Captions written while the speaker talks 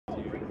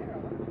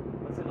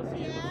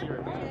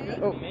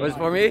Oh, was it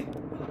for me?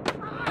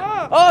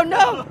 Oh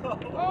no!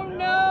 Oh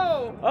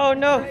no! Oh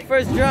no,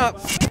 first drop.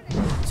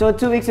 So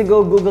 2 weeks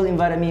ago, Google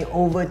invited me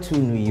over to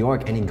New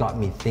York and it got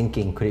me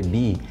thinking, could it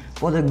be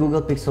for the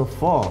Google Pixel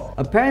 4?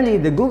 Apparently,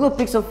 the Google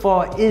Pixel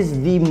 4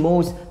 is the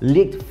most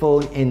leaked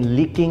phone in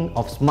leaking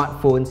of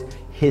smartphones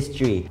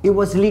history. It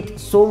was leaked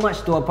so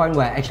much to a point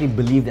where I actually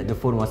believed that the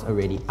phone was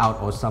already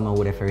out or someone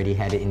would have already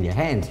had it in their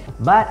hands.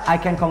 But I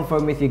can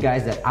confirm with you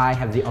guys that I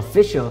have the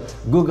official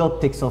Google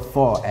Pixel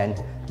 4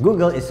 and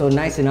Google is so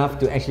nice enough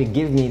to actually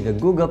give me the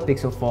Google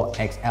Pixel 4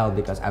 XL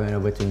because I went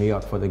over to New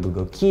York for the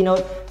Google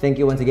keynote. Thank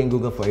you once again,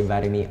 Google, for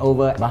inviting me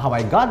over. But how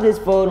I got this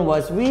phone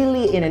was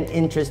really in an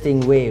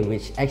interesting way,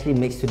 which actually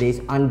makes today's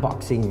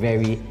unboxing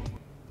very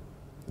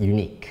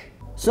unique.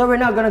 So we're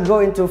not gonna go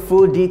into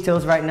full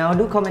details right now.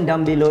 Do comment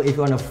down below if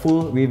you want a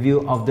full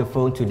review of the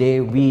phone.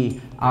 Today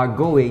we are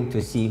going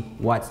to see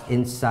what's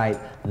inside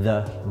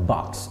the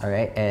box,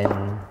 alright?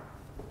 And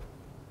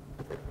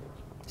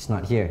it's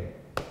not here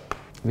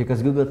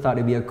because Google thought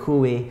it'd be a cool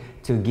way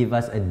to give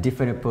us a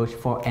different approach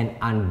for an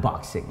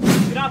unboxing.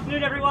 Good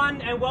afternoon everyone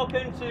and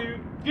welcome to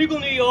Google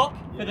New York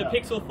for the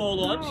Pixel 4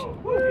 launch.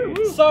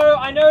 So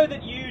I know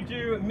that you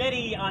do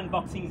many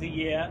unboxings a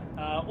year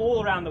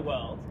all around the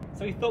world.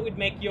 So we thought we'd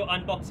make your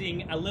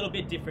unboxing a little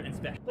bit different and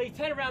special. Please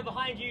turn around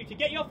behind you to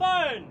get your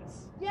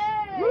phones! Yay!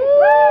 Woo!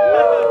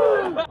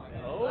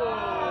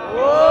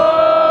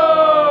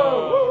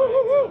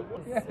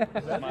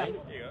 Is that mine?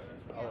 Here you go.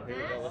 Oh, here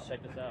we go. Let's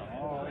check this out.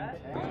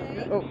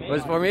 Oh,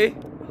 was it for me?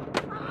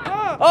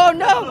 Oh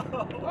no!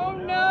 Oh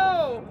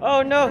no!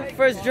 Oh no,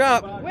 first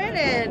drop.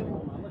 Winning!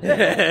 You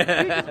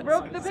just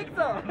broke the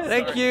pixel!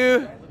 Thank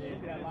you!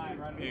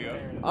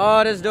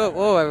 Oh, that's dope.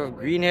 Oh, I have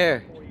green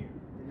hair.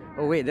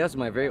 Oh wait, that's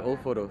my very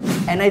old photo.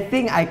 And I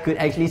think I could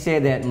actually say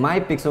that my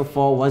Pixel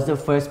 4 was the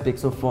first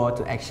Pixel 4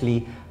 to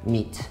actually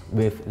meet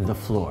with the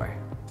floor.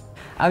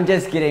 I'm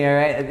just kidding,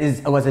 alright?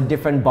 It was a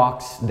different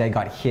box that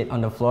got hit on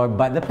the floor,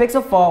 but the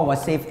Pixel 4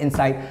 was safe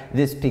inside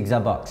this pizza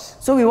box.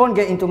 So we won't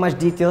get into much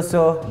detail,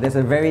 so there's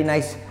a very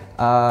nice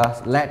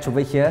latch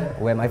over here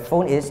where my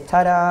phone is.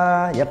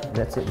 Ta-da! Yep,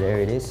 that's it, there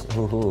it is.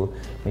 Woohoo.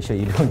 Make sure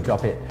you don't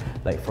drop it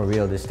like for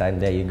real this time.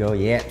 There you go.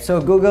 Yeah. So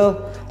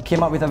Google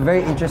came up with a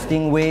very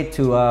interesting way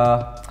to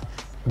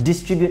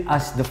distribute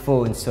us the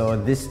phone. So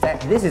this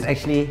is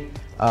actually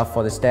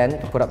for the stand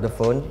to put up the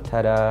phone.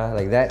 Ta-da!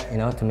 Like that, you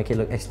know, to make it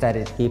look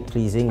aesthetically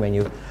pleasing when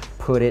you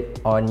put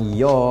it on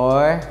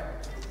your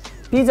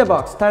pizza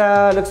box.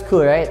 Ta-da! Looks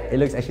cool, right? It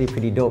looks actually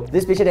pretty dope.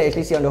 This picture that you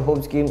actually see on the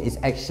home screen is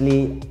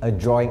actually a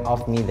drawing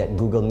of me that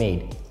Google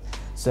made.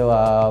 So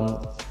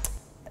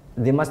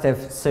they must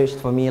have searched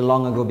for me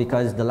long ago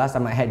because the last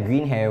time I had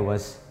green hair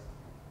was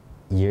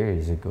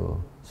years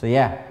ago. So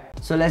yeah.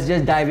 So let's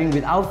just dive in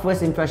with our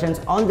first impressions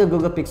on the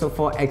Google Pixel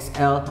 4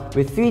 XL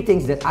with 3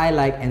 things that I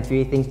like and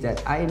 3 things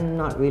that I'm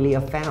not really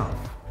a fan of.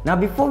 Now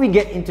before we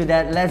get into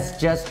that, let's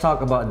just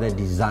talk about the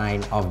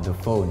design of the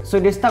phone. So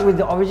they start with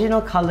the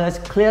original colors,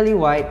 clearly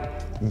white,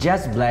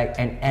 just black,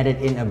 and added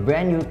in a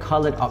brand new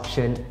colored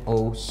option,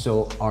 Oh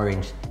So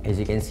Orange. As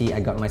you can see, I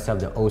got myself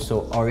the Oh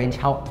So Orange.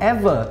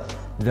 However,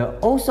 the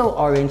Oh So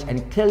Orange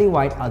and clearly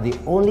white are the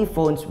only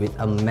phones with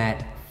a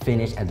matte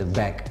finish at the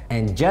back,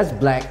 and just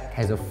black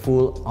has a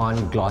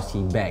full-on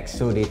glossy back.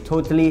 So they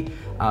totally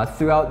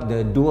threw out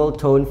the dual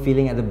tone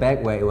feeling at the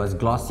back where it was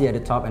glossy at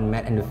the top and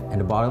matte at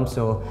the bottom,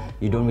 so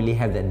you don't really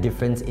have that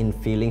difference in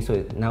feeling.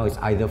 So now it's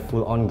either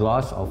full-on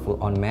gloss or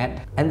full-on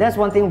matte, and that's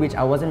one thing which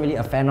I wasn't really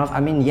a fan of. I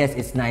mean, yes,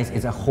 it's nice,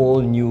 it's a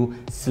whole new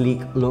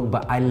sleek look,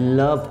 but I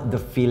loved the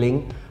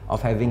feeling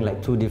of having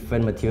like 2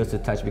 different materials to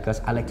touch because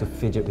I like to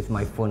fidget with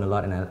my phone a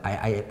lot, and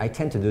I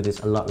tend to do this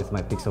a lot with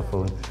my Pixel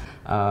phone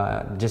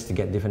just to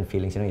get different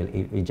feelings. You know,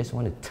 you just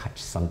want to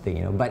touch something,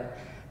 you know. But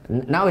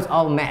now it's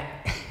all matte.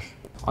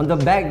 On the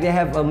back, they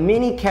have a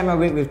mini camera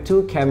rig with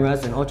 2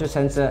 cameras, an ultra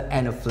sensor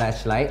and a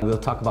flashlight. We'll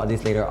talk about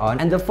this later on.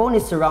 And the phone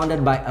is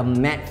surrounded by a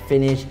matte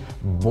finish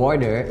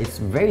border. It's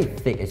very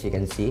thick, as you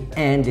can see.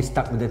 And they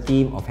stuck with the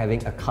theme of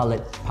having a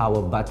colored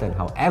power button.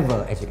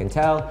 However, as you can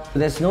tell,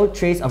 there's no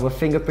trace of a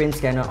fingerprint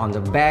scanner on the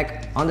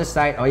back, on the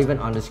side, or even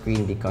on the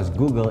screen because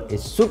Google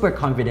is super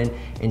confident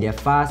in their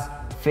fast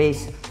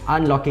face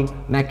unlocking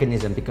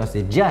mechanism because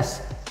they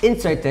just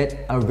inserted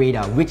a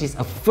radar, which is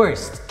a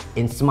first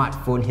in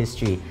smartphone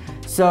history.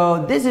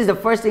 So this is the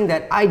first thing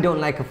that I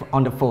don't like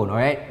on the phone,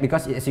 alright?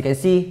 Because as you can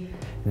see,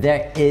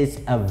 there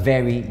is a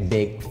very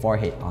big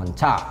forehead on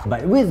top,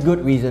 but with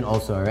good reason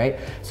also, alright?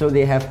 So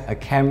they have a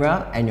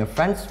camera and your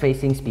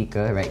front-facing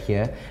speaker right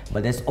here,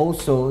 but there's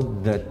also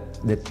the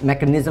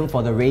mechanism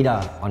for the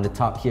radar on the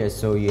top here.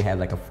 So you have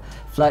like a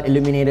flood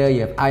illuminator, you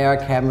have IR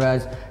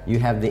cameras, you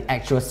have the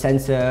actual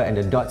sensor and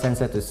the dot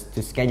sensor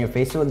to scan your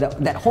face. So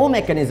that whole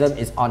mechanism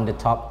is on the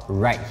top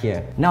right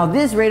here. Now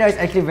this radar is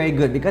actually very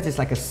good because it's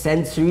like a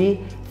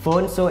sensory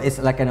phone, so it's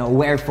like an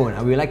aware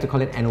phone. We like to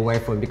call it an aware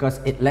phone because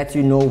it lets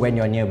you know when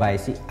you're nearby.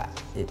 See,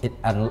 it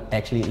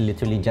actually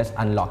literally just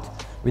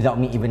unlocked without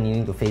me even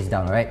needing to face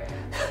down, alright?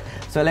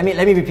 So let me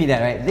repeat that,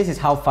 right? This is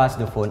how fast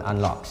the phone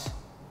unlocks.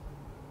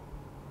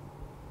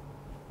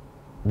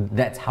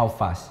 That's how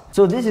fast.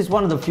 So this is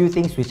one of the few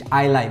things which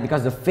I like,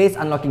 because the face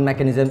unlocking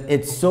mechanism,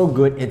 it's so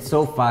good, it's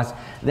so fast,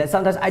 that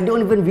sometimes I don't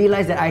even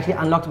realize that I actually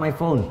unlocked my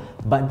phone.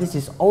 But this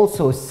is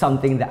also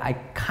something that I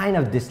kind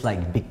of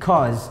dislike,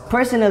 because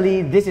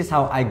personally, this is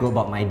how I go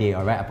about my day,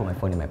 alright? I put my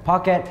phone in my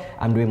pocket,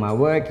 I'm doing my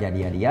work, yada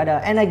yada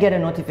yada, and I get a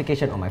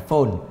notification on my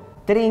phone.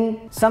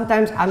 Ding!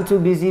 Sometimes I'm too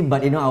busy,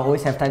 but I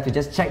always have time to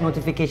just check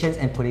notifications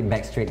and put it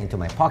back straight into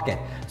my pocket.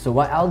 So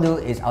what I'll do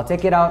is I'll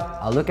take it out,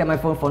 I'll look at my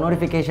phone for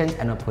notifications,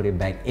 and I'll put it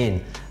back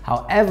in.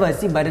 However,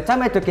 see, by the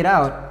time I took it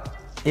out,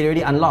 it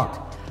already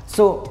unlocked.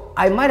 So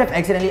I might have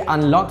accidentally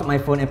unlocked my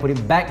phone and put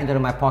it back into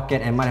my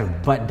pocket and might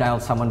have butt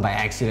dialed someone by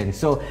accident.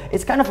 So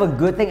it's kind of a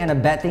good thing and a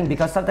bad thing,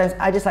 because sometimes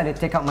I just like to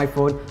take out my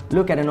phone,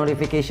 look at the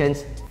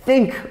notifications,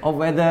 think of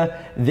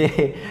whether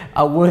they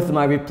are worth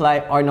my reply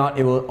or not.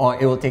 It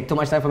will take too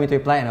much time for me to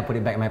reply, and I'll put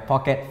it back in my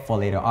pocket for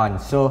later on.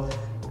 So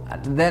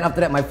then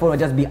after that, my phone will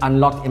just be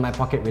unlocked in my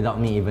pocket without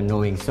me even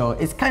knowing. So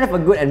it's kind of a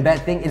good and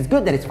bad thing. It's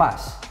good that it's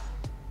fast.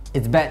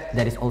 It's bad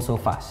that it's also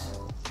fast.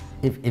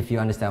 If you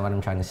understand what I'm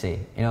trying to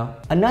say,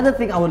 Another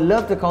thing I would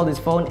love to call this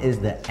phone is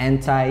the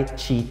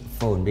anti-cheat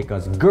phone,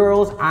 because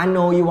girls, I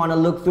know you want to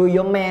look through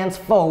your man's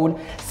phone.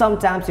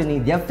 Sometimes you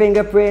need their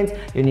fingerprints,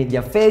 you need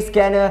their face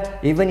scanner,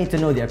 you even need to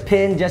know their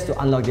PIN just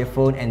to unlock their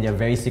phone, and they're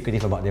very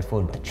secretive about their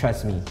phone. But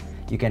trust me,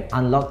 you can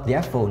unlock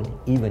their phone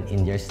even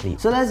in their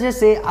sleep. So let's just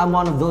say I'm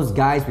one of those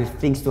guys with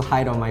things to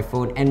hide on my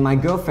phone, and my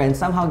girlfriend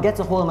somehow gets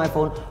a hold of my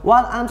phone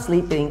while I'm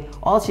sleeping.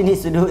 All she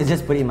needs to do is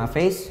just put it in my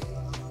face,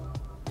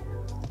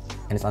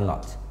 and it's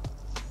unlocked.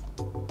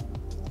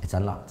 It's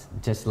unlocked,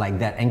 just like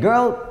that. And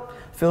girl,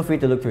 feel free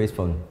to look through his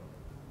phone,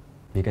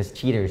 because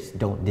cheaters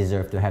don't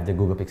deserve to have the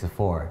Google Pixel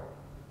 4.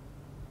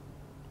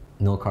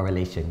 No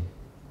correlation,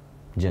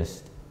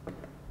 just,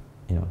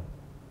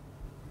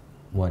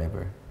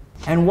 whatever.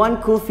 And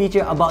one cool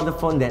feature about the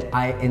phone that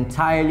I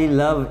entirely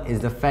love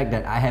is the fact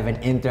that I have an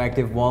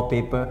interactive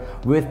wallpaper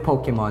with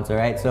Pokemons,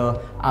 alright?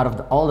 So out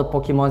of all the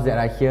Pokemons that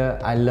are here,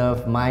 I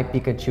love my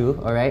Pikachu,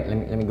 alright?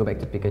 Let me go back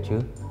to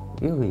Pikachu.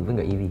 Ooh, even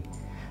got Eevee.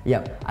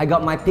 Yep, I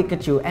got my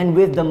Pikachu, and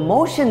with the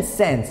motion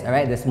sense,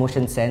 alright, this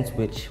motion sense,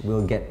 which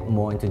we'll get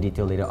more into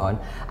detail later on,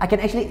 I can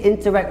actually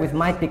interact with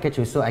my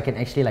Pikachu. So I can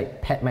actually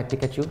like pet my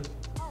Pikachu.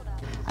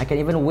 I can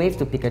even wave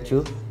to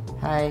Pikachu.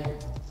 Hi.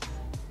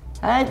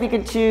 Hi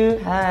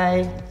Pikachu,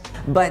 hi.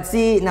 But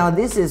see, now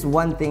this is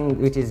one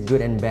thing which is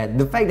good and bad.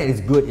 The fact that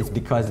it's good is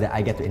because that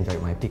I get to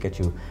interact with my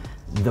Pikachu.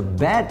 The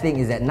bad thing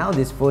is that now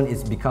this phone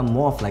is become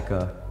more of like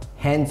a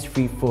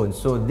hands-free phone.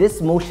 So this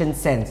motion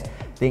sense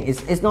thing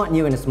is not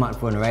new in a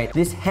smartphone, right?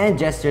 This hand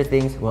gesture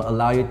things will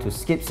allow you to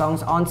skip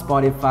songs on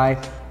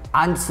Spotify,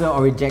 answer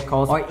or reject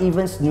calls, or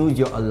even snooze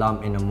your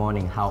alarm in the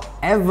morning.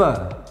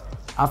 However,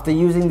 after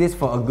using this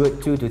for a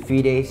good 2 to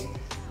 3 days,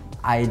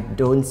 I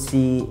don't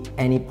see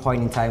any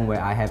point in time where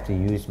I have to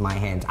use my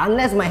hands.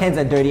 Unless my hands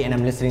are dirty and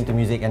I'm listening to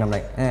music and I'm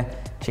like,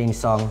 change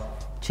song,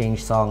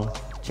 change song,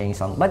 change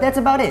song. But that's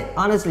about it,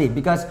 honestly,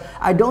 because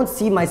I don't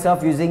see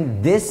myself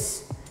using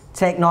this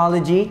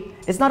technology.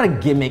 It's not a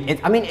gimmick.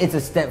 It's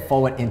a step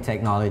forward in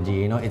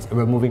technology,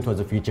 we're moving towards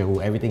the future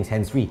where everything's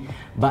hands-free.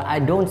 But I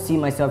don't see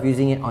myself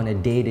using it on a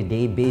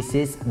day-to-day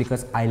basis,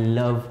 because I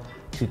love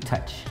to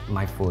touch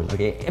my phone,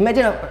 okay?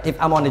 Imagine if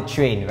I'm on a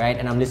train, right,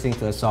 and I'm listening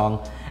to a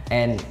song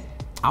and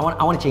I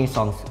want to change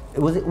songs.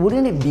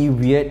 Wouldn't it be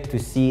weird to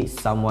see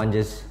someone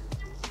just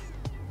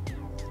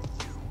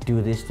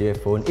do this to your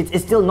phone?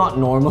 It's still not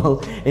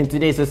normal in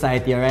today's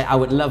society, alright? I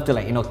would love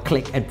to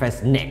click and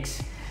press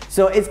next.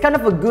 So it's kind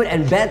of a good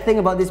and bad thing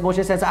about this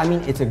motion sensor.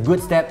 it's a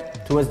good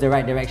step towards the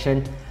right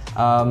direction.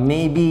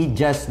 Maybe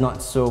just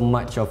not so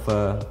much of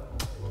a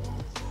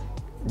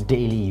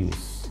daily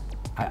use.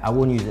 I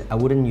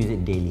wouldn't use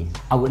it daily.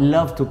 I would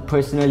love to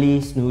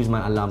personally snooze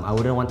my alarm. I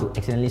wouldn't want to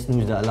accidentally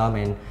snooze the alarm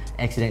and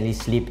accidentally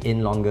sleep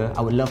in longer.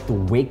 I would love to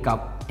wake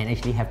up and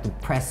actually have to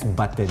press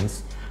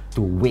buttons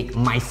to wake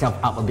myself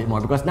up a bit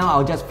more, because now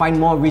I'll just find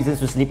more reasons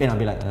to sleep in. I'll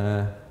be like,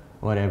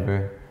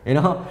 whatever.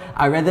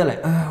 I'd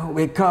rather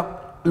wake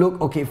up, look,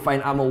 okay,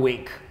 fine, I'm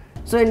awake.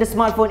 So in the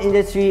smartphone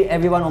industry,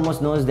 everyone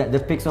almost knows that the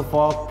Pixel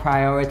 4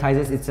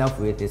 prioritizes itself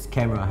with its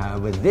camera.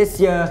 However, this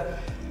year,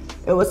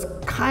 it was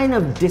kind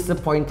of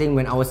disappointing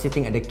when I was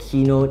sitting at the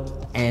keynote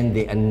and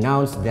they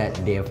announced that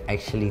they have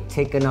actually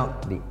taken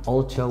out the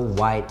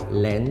ultra-wide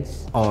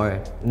lens, or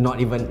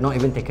not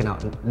even taken out.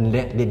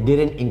 They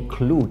didn't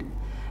include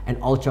an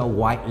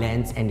ultra-wide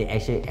lens, and they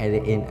actually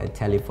added in a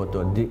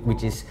telephoto,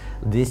 which is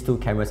these two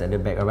cameras at the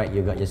back. Alright,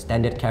 you've got your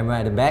standard camera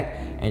at the back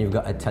and you've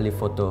got a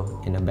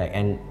telephoto in the back.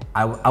 And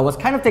I was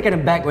kind of taken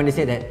aback when they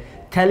said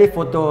that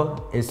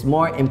telephoto is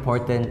more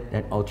important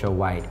than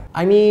ultra-wide.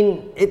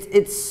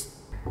 It's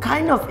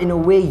kind of in a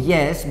way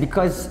yes,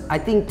 because I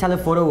think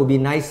telephoto will be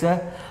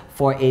nicer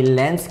for a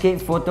landscape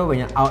photo when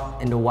you're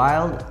out in the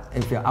wild,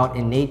 if you're out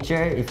in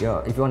nature, if you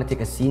want to take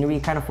a scenery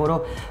kind of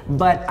photo.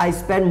 But I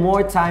spend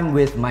more time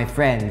with my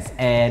friends,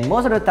 and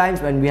most of the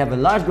times when we have a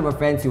large group of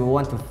friends, you will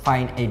want to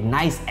find a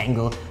nice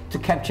angle to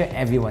capture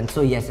everyone.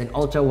 So yes, an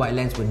ultra wide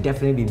lens would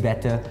definitely be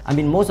better. I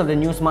mean, most of the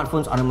new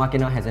smartphones on the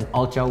market now has an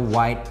ultra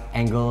wide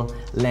angle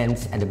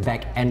lens at the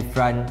back and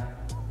front,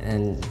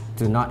 and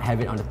to not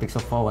have it on the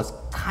Pixel 4 was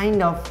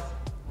kind of,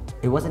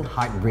 it wasn't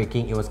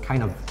heartbreaking, it was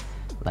kind of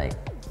like,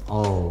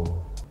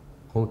 oh,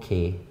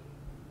 okay.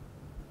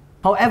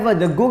 However,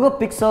 the Google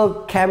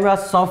Pixel camera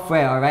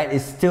software, alright,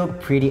 is still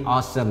pretty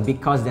awesome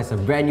because there's a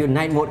brand new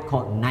night mode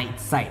called Night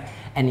Sight,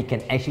 and it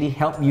can actually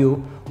help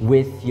you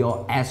with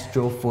your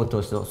astro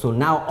photos. So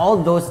now all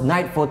those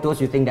night photos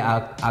you think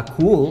that are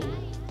cool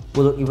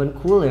will look even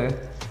cooler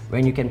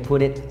when you can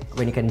put it,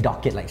 when you can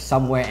dock it like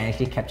somewhere and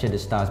actually capture the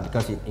stars,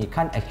 because you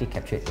can't actually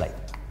capture it like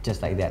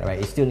just like that, right?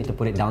 You still need to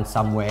put it down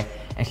somewhere,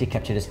 actually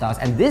capture the stars.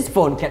 And this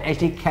phone can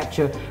actually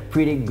capture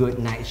pretty good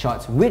night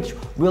shots, which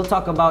we'll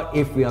talk about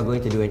if we are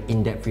going to do an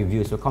in-depth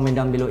review. So comment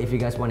down below if you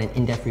guys want an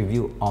in-depth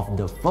review of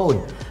the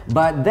phone.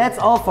 But that's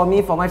all for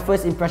me for my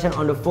first impression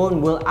on the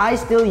phone. Will I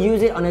still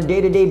use it on a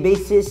day-to-day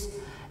basis?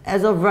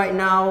 As of right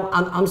now,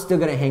 I'm still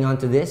gonna hang on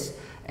to this.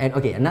 And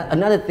okay,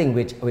 another thing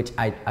which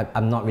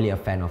I'm not really a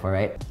fan of,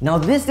 alright? Now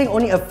this thing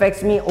only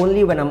affects me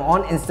only when I'm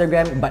on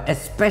Instagram, but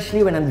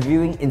especially when I'm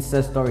viewing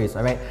Insta stories,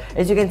 alright?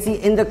 As you can see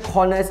in the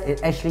corners,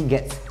 it actually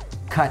gets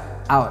cut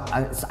out.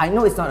 I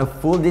know it's not a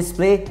full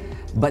display,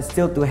 but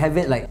still to have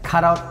it like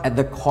cut out at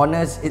the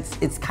corners,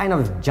 it's kind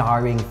of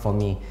jarring for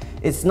me.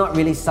 It's not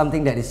really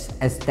something that is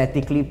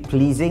aesthetically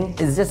pleasing.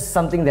 It's just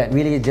something that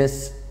really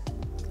just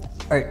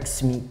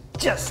irks me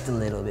just a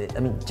little bit. I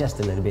mean,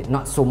 just a little bit.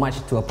 Not so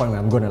much to a point where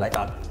I'm gonna like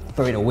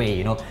throw it away,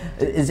 you know.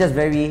 It's just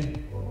very,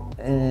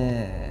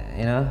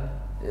 you know,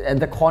 at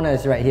the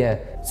corners right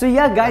here. So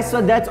yeah guys,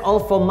 so that's all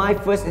for my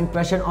first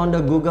impression on the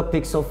Google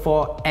Pixel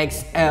 4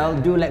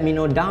 XL. Do let me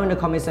know down in the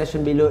comment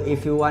section below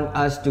if you want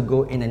us to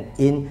go in an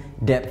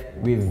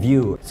in-depth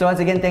review. So once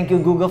again, thank you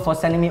Google for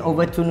sending me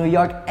over to New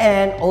York,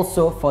 and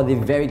also for the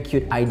very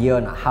cute idea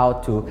on how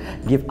to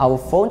give our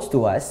phones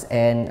to us.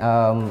 And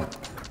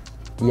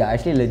yeah, I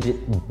actually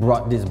legit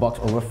brought this box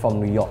over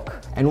from New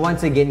York. And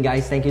once again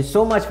guys, thank you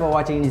so much for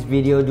watching this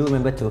video. Do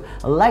remember to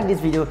like this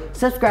video,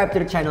 subscribe to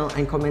the channel,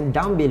 and comment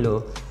down below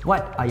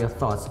what are your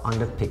thoughts on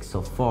the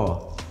Pixel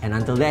 4. And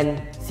until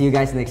then, see you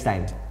guys next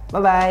time.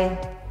 Bye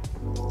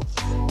bye!